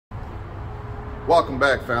Welcome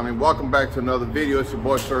back, family. Welcome back to another video. It's your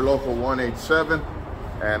boy Sir Local 187,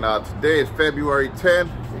 and today is February 10th.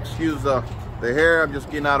 Excuse the hair, I'm just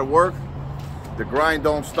getting out of work. The grind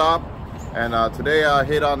don't stop, and today I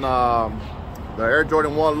hit on the Air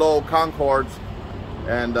Jordan 1 Low Concords,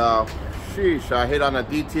 and sheesh, I hit on a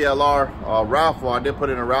DTLR raffle. I did put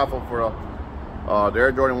in a raffle for the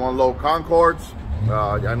Air Jordan 1 Low Concords.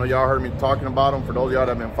 I know y'all heard me talking about them, for those of y'all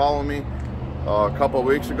that have been following me a couple of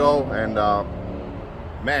weeks ago, and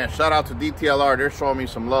man, shout out to DTLR. They're showing me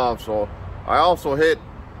some love. So I also hit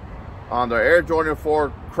on the Air Jordan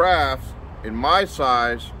 4 Crafts in my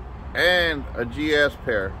size and a GS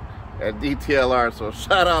pair at DTLR. So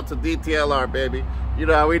shout out to DTLR, baby. You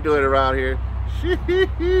know how we do it around here.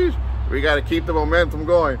 Sheesh. We got to keep the momentum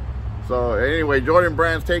going. So anyway, Jordan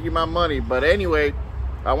Brand's taking my money. But anyway,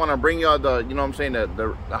 I want to bring y'all the, you know what I'm saying,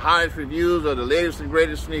 the highest reviews of the latest and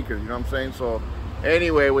greatest sneakers. You know what I'm saying? So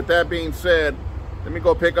anyway, with that being said, let me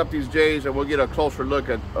go pick up these J's and we'll get a closer look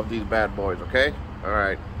of these bad boys, okay? All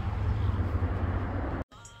right.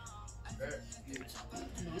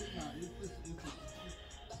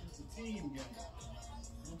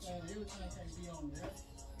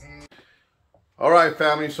 All right,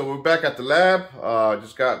 family, so we're back at the lab.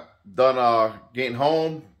 Just got done getting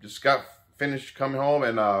home. Just got finished coming home,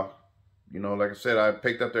 and you know, like I said, I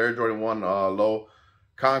picked up the Air Jordan 1 Low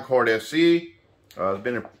Concord SC. It's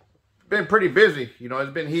been pretty busy. You know,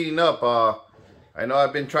 it's been heating up. I know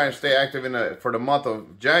I've been trying to stay active for the month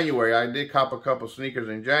of January. I did cop a couple sneakers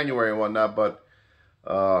in January and whatnot, but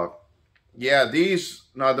yeah,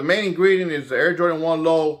 now the main ingredient is the Air Jordan 1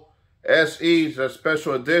 Low SE's a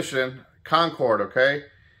special edition Concord, okay?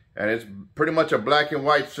 And it's pretty much a black and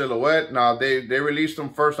white silhouette. Now they released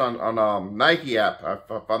them first on Nike app,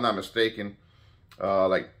 if I'm not mistaken,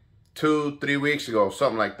 like 2-3 weeks ago,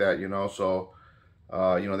 something like that, you know. So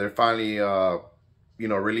you know, they're finally you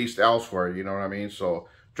know, released elsewhere, you know what I mean? So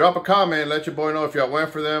drop a comment, let your boy know if y'all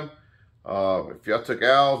went for them, if y'all took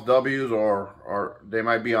L's, W's, or they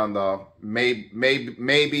might be on the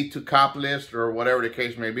maybe to cop list or whatever the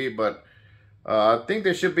case may be. But I think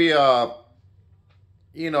there should be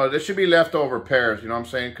you know, there should be leftover pairs, you know what I'm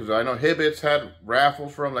saying? Because I know Hibbets had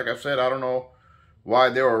raffles from, like I said, I don't know why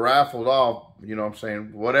they were raffled off, you know what I'm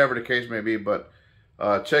saying? Whatever the case may be, but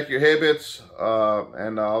check your Hibbets,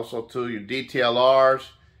 and also to your DTLRs,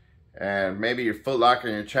 and maybe your Foot Locker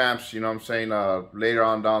and your Champs, you know what I'm saying, later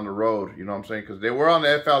on down the road, you know what I'm saying? Because they were on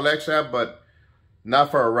the FLX app, but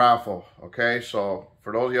not for a raffle, okay? So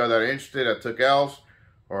for those of y'all that are interested, that took L's,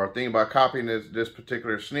 or are thinking about copying this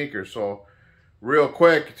particular sneaker. So real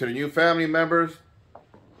quick, to the new family members,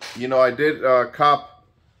 you know, I did cop,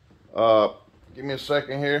 give me a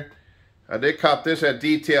second here. I did cop this at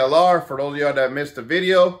DTLR. For those of y'all that missed the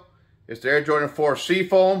video, it's the Air Jordan 4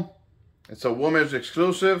 Seafoam. It's a women's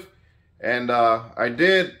exclusive. And I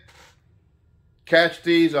did catch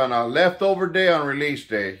these on a leftover day on release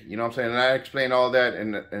day. You know what I'm saying? And I explained all that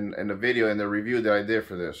in the video, in the review that I did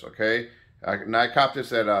for this, okay? And I copped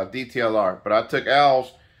this at DTLR. But I took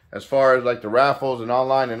L's as far as like the raffles and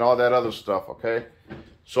online and all that other stuff, okay?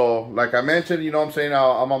 So, like I mentioned, you know what I'm saying,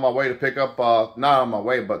 I'm on my way to pick up, not on my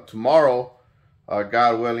way, but tomorrow,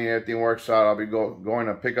 God willing, everything works out, I'll be going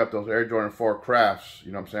to pick up those Air Jordan 4 Crafts,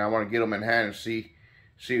 you know what I'm saying? I want to get them in hand and see,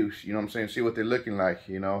 you know what I'm saying, see what they're looking like,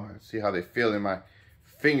 you know, see how they feel in my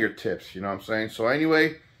fingertips, you know what I'm saying? So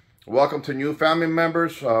anyway, welcome to new family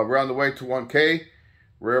members. We're on the way to 1K.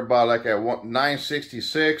 We're about like at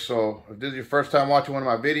 966, so if this is your first time watching one of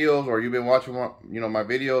my videos, or you've been watching you know, my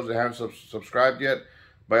videos and haven't subscribed yet,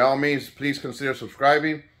 by all means, please consider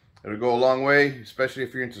subscribing. It'll go a long way, especially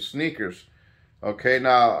if you're into sneakers. Okay,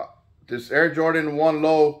 now, this Air Jordan 1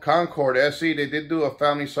 Low Concord SE, they did do a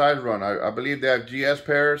family size run. I believe they have GS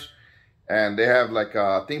pairs, and they have like,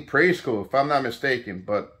 I think preschool, if I'm not mistaken,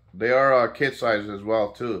 but they are kid sizes as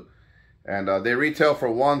well, too. And they retail for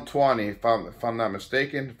 $120, if I'm not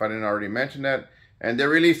mistaken, if I didn't already mention that. And they're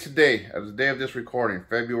released today, as the day of this recording,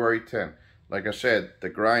 February 10th. Like I said, the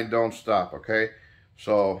grind don't stop, okay?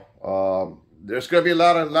 So there's gonna be a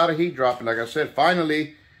lot of heat dropping. Like I said,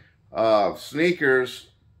 finally, sneakers,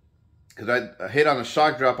 because I hit on a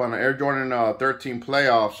shock drop on the Air Jordan 13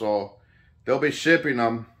 playoff, so they'll be shipping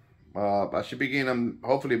them. I should be getting them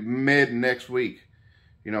hopefully mid next week.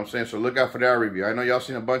 You know what I'm saying? So look out for that review. I know y'all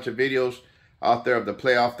seen a bunch of videos out there of the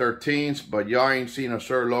playoff 13s, but y'all ain't seen a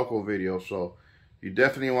Sir Local video. So you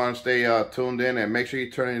definitely want to stay tuned in, and make sure you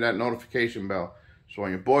turn in that notification bell. So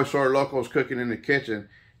when your boy Sir Local is cooking in the kitchen,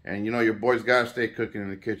 and you know your boys got to stay cooking in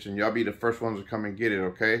the kitchen, y'all be the first ones to come and get it,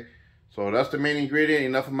 okay? So that's the main ingredient.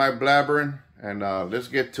 Enough of my blabbering, and let's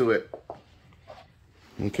get to it.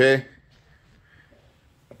 Okay?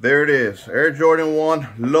 There it is. Air Jordan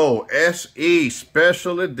 1 Low SE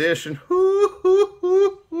Special Edition.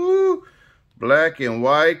 Black and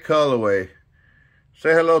white colorway.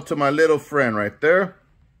 Say hello to my little friend right there.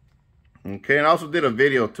 Okay, and I also did a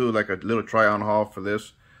video too, like a little try-on haul for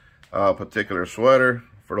this particular sweater.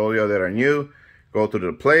 For those of you that are new, go to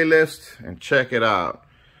the playlist and check it out.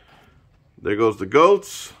 There goes the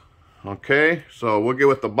goats. Okay, so we'll get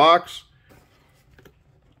with the box.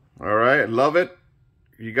 All right, love it.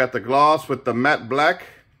 You got the gloss with the matte black.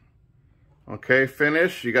 Okay,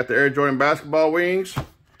 finish. You got the Air Jordan basketball wings.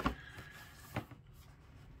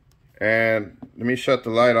 And let me shut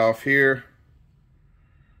the light off here.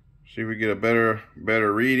 See if we get a better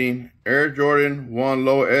reading. Air Jordan 1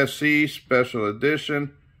 Low SE Special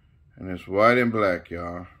Edition. And it's white and black,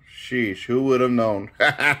 y'all. Sheesh, who would have known?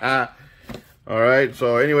 All right,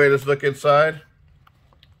 so anyway, let's look inside.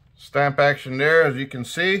 Stamp action there, as you can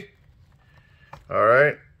see. All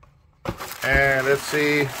right, and let's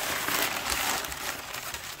see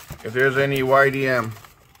if there's any YDM.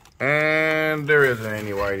 And there isn't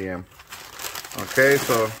any YDM. Okay,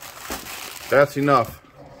 so that's enough.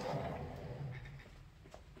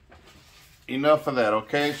 Enough of that,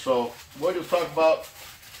 okay? So we'll just talk about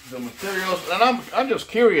the materials. And I'm just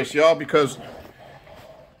curious, y'all, because,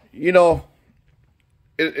 you know,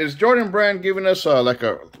 is Jordan Brand giving us like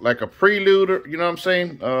a prelude, or, you know what I'm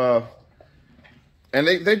saying? And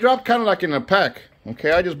they dropped kind of like in a pack.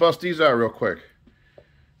 Okay, I just bust these out real quick.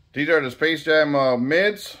 These are the Space Jam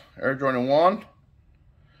mids, Air Jordan 1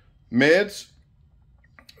 mids,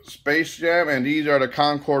 Space Jam, and these are the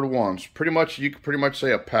Concord ones. Pretty much, you could pretty much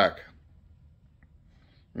say a pack.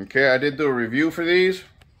 Okay, I did do a review for these.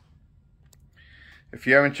 If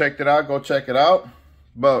you haven't checked it out, go check it out.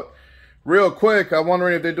 But real quick, I'm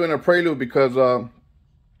wondering if they're doing a prelude because,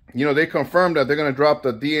 you know, they confirmed that they're going to drop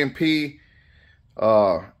the DMP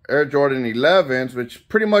Air Jordan 11s, which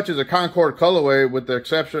pretty much is a Concord colorway with the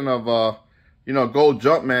exception of, you know, gold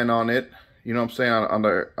Jumpman on it. You know what I'm saying, on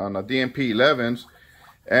the DMP 11s.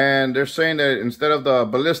 And they're saying that instead of the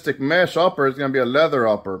ballistic mesh upper, it's going to be a leather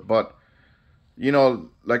upper. But, you know,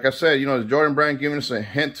 like I said, you know, the Jordan Brand giving us a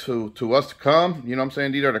hint to us to come. You know what I'm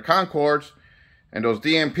saying? These are the Concords. And those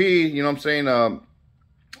DMP, you know what I'm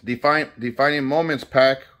saying, Defining Moments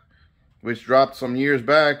pack, which dropped some years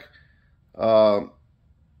back,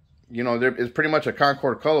 you know, it's pretty much a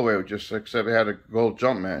Concord colorway, just except it had a gold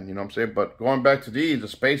Jumpman, you know what I'm saying? But going back to these, the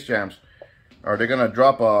Space Jams, are they going to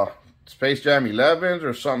drop a Space Jam 11s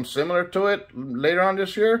or something similar to it later on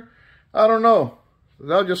this year? I don't know.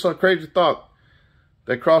 That was just a crazy thought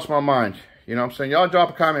that crossed my mind. You know what I'm saying? Y'all drop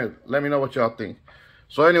a comment. Let me know what y'all think.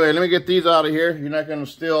 So anyway, let me get these out of here. You're not going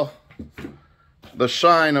to steal the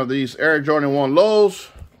shine of these Air Jordan 1 lows.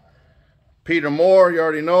 Peter Moore, you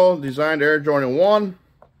already know, designed Air Jordan 1.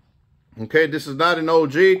 Okay, this is not an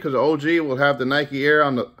OG because the OG will have the Nike Air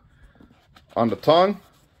on the tongue.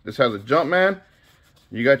 This has a Jumpman.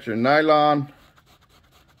 You got your nylon,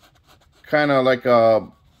 kind of like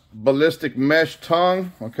a ballistic mesh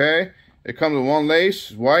tongue. Okay, it comes with one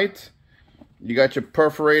lace, white. You got your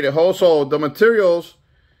perforated hole. So the materials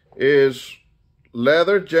is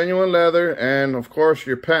leather, genuine leather, and of course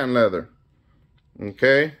your patent leather.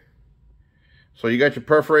 Okay, so you got your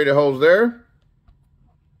perforated holes there,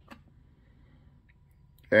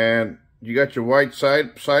 and you got your white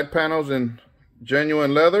side panels in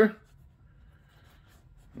genuine leather.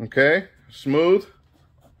 Okay, smooth.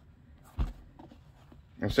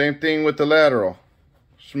 And same thing with the lateral,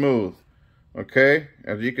 smooth. Okay,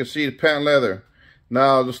 as you can see, the patent leather.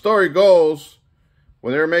 Now the story goes,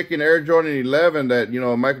 when they were making Air Jordan 11, that, you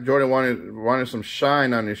know, Michael Jordan wanted some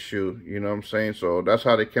shine on his shoe. You know what I'm saying? So that's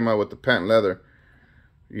how they came out with the patent leather,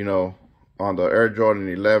 you know, on the Air Jordan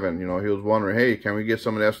 11. You know, he was wondering, hey, can we get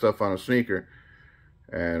some of that stuff on a sneaker?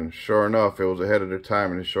 And sure enough, it was ahead of their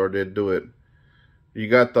time, and it sure did do it. You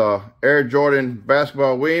got the Air Jordan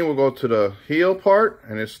basketball wing. We'll go to the heel part,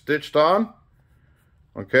 and it's stitched on.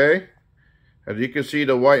 Okay, as you can see,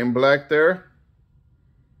 the white and black there,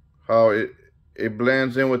 how it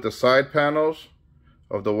blends in with the side panels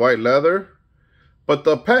of the white leather. But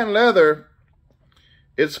the patent leather,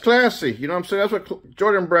 it's classy. You know what I'm saying? That's what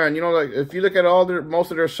Jordan Brand, you know, like if you look at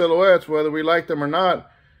most of their silhouettes, whether we like them or not,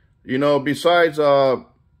 you know, besides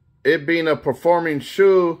it being a performing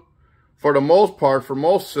shoe for the most part, for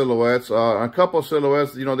most silhouettes, a couple of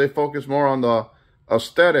silhouettes, you know, they focus more on the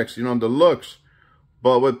aesthetics, you know, the looks.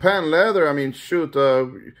 But with patent leather, I mean, shoot,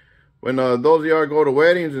 when those of y'all go to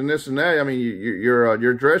weddings and this and that, I mean,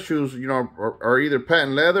 your dress shoes, you know, are either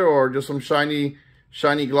patent leather or just some shiny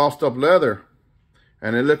glossed up leather.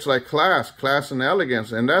 And it looks like class and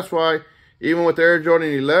elegance. And that's why even with the Air Jordan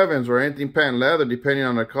 11s or anything patent leather, depending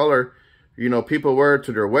on the color, you know, people wear it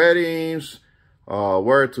to their weddings,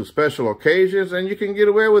 wear it to special occasions, and you can get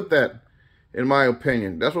away with that, in my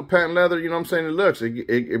opinion. That's what patent leather, you know what I'm saying, it looks.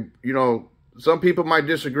 You know, some people might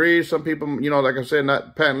disagree. Some people, you know, like I said,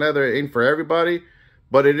 not patent leather ain't for everybody,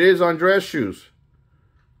 but it is on dress shoes.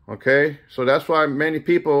 Okay, so that's why many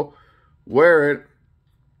people wear it,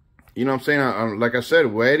 you know what I'm saying, on, like I said,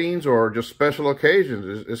 weddings or just special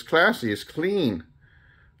occasions. It's classy, it's clean.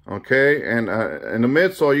 Okay, and in the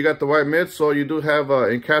midsole, you got the white midsole. You do have a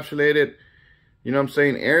encapsulated, you know what I'm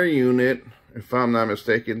saying, air unit, if I'm not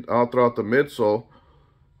mistaken, all throughout the midsole.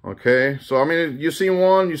 Okay, so I mean, you seen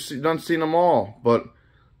one, done seen them all, but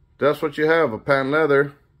that's what you have, a patent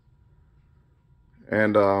leather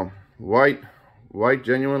and white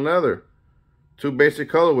genuine leather. Two basic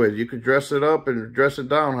colorways. You could dress it up and dress it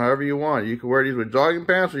down however you want. You can wear these with jogging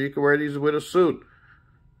pants, or you can wear these with a suit.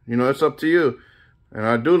 You know, it's up to you. And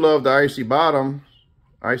I do love the icy bottoms,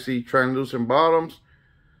 icy translucent bottoms.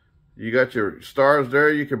 You got your stars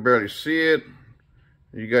there, you can barely see it.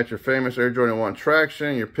 You got your famous Air Jordan 1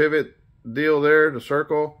 traction, your pivot deal there, the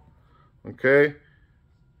circle. Okay.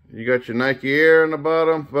 You got your Nike Air on the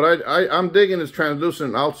bottom. But I'm digging this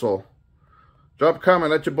translucent outsole. Drop a comment,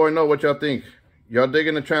 let your boy know what y'all think. Y'all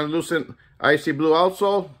digging the translucent icy blue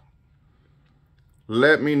outsole?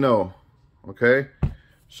 Let me know. Okay.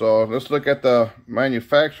 So let's look at the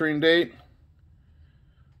manufacturing date.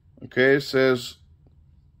 Okay, it says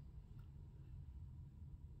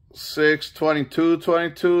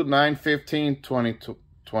 6/22/22,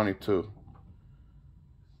 9/15/22.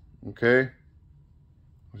 Okay,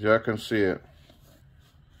 y'all can see it.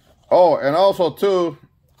 Oh, and also too,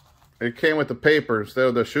 it came with the paper instead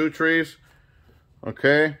of the shoe trees.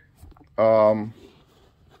 Okay. Now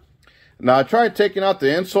I tried taking out the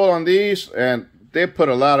insole on these, and they put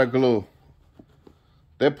a lot of glue.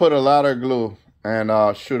 They put a lot of glue. And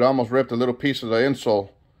shoot, I almost ripped a little piece of the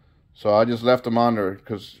insole. So I just left them on there.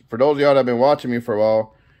 Because for those of y'all that have been watching me for a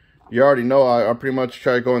while, you already know I pretty much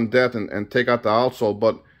try to go in depth and take out the outsole.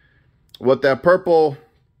 But what that purple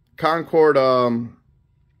Concord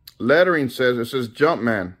lettering says, it says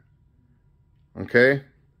Jumpman. Okay?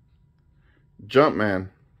 Jumpman.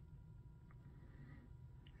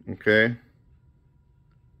 Okay?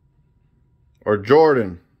 Or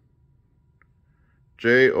Jordan.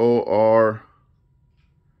 J-O-R-D-O-N.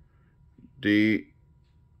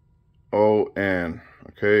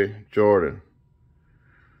 Okay, Jordan.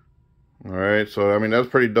 All right, so I mean that's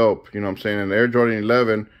pretty dope. You know what I'm saying? And the Air Jordan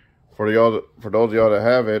 11, for those of y'all that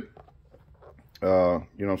have it, you know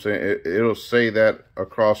what I'm saying, it'll say that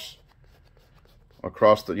across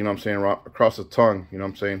the, you know what I'm saying, across the tongue. You know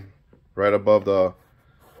what I'm saying, right above the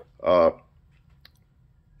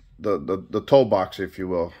toe box, if you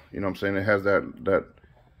will. You know what I'm saying? It has that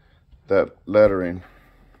lettering.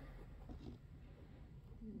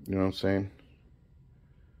 You know what I'm saying?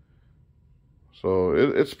 So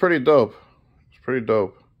it's pretty dope. It's pretty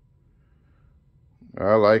dope.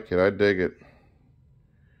 I like it. I dig it.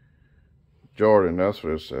 Jordan, that's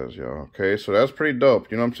what it says, y'all. Okay, so that's pretty dope.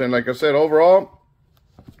 You know what I'm saying? Like I said, overall,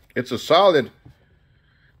 it's a solid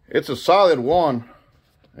one,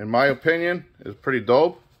 in my opinion. It's pretty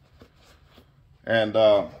dope. And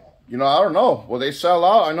you know, I don't know, will they sell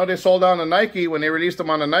out? I know they sold out on the Nike when they released them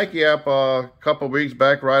on the Nike app a couple weeks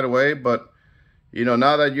back right away. But you know,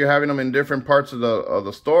 now that you're having them in different parts of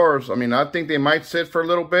the stores, I mean, I think they might sit for a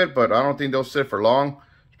little bit, but I don't think they'll sit for long,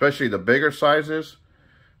 especially the bigger sizes.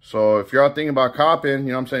 So if you're thinking about copping,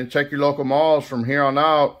 you know what I'm saying, check your local malls from here on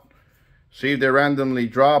out. See if they randomly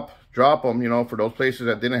drop them, you know, for those places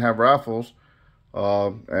that didn't have raffles.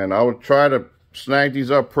 And I would try to snag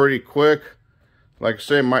these up pretty quick. Like I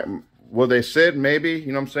said, will they sit? Maybe, you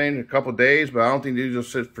know what I'm saying, a couple days, but I don't think these will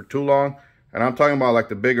sit for too long. And I'm talking about like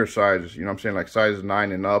the bigger sizes, you know what I'm saying, like sizes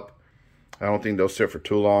 9 and up. I don't think they'll sit for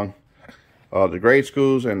too long. The grade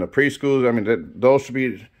schools and the preschools, I mean, those should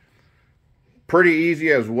be pretty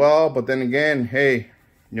easy as well. But then again, hey,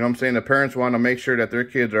 you know what I'm saying, the parents want to make sure that their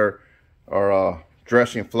kids are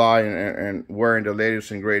dressing fly and wearing the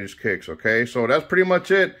latest and greatest kicks. Okay, so that's pretty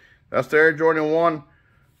much it. That's the Air Jordan 1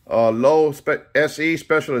 low SE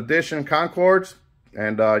special edition Concords.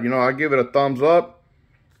 And you know, I give it a thumbs up.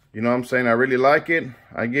 You know what I'm saying, I really like it.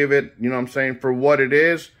 I give it, you know what I'm saying, for what it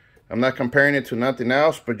is. I'm not comparing it to nothing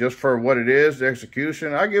else, but just for what it is, the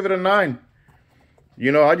execution, I give it a 9.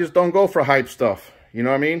 You know, I just don't go for hype stuff. You know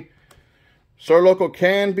what I mean? Sir Local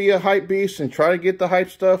can be a hype beast and try to get the hype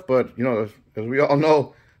stuff, but, you know, as we all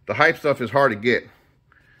know, the hype stuff is hard to get.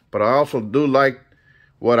 But I also do like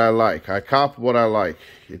what I like. I cop what I like.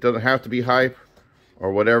 It doesn't have to be hype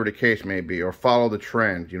or whatever the case may be, or follow the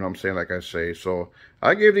trend, you know what I'm saying, like I say. So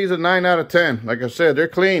I give these a 9 out of 10. Like I said, they're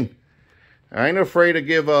clean. I ain't afraid to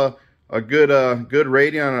give a good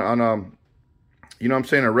rating on you know what I'm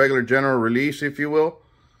saying, a regular general release, if you will.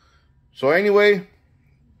 So anyway,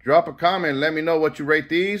 drop a comment, let me know what you rate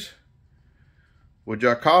these. Would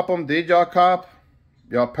y'all cop them? Did y'all cop?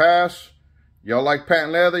 Y'all pass? Y'all like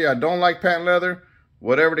patent leather? Y'all don't like patent leather?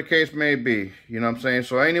 Whatever the case may be, you know what I'm saying?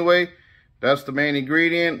 So anyway, that's the main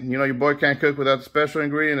ingredient. You know, your boy can't cook without the special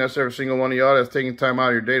ingredient. That's every single one of y'all that's taking time out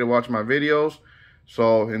of your day to watch my videos.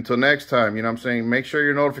 So until next time, you know what I'm saying, make sure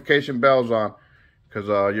your notification bell's on, because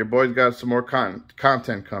your boy's got some more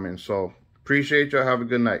content coming. So appreciate y'all. Have a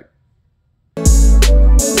good night.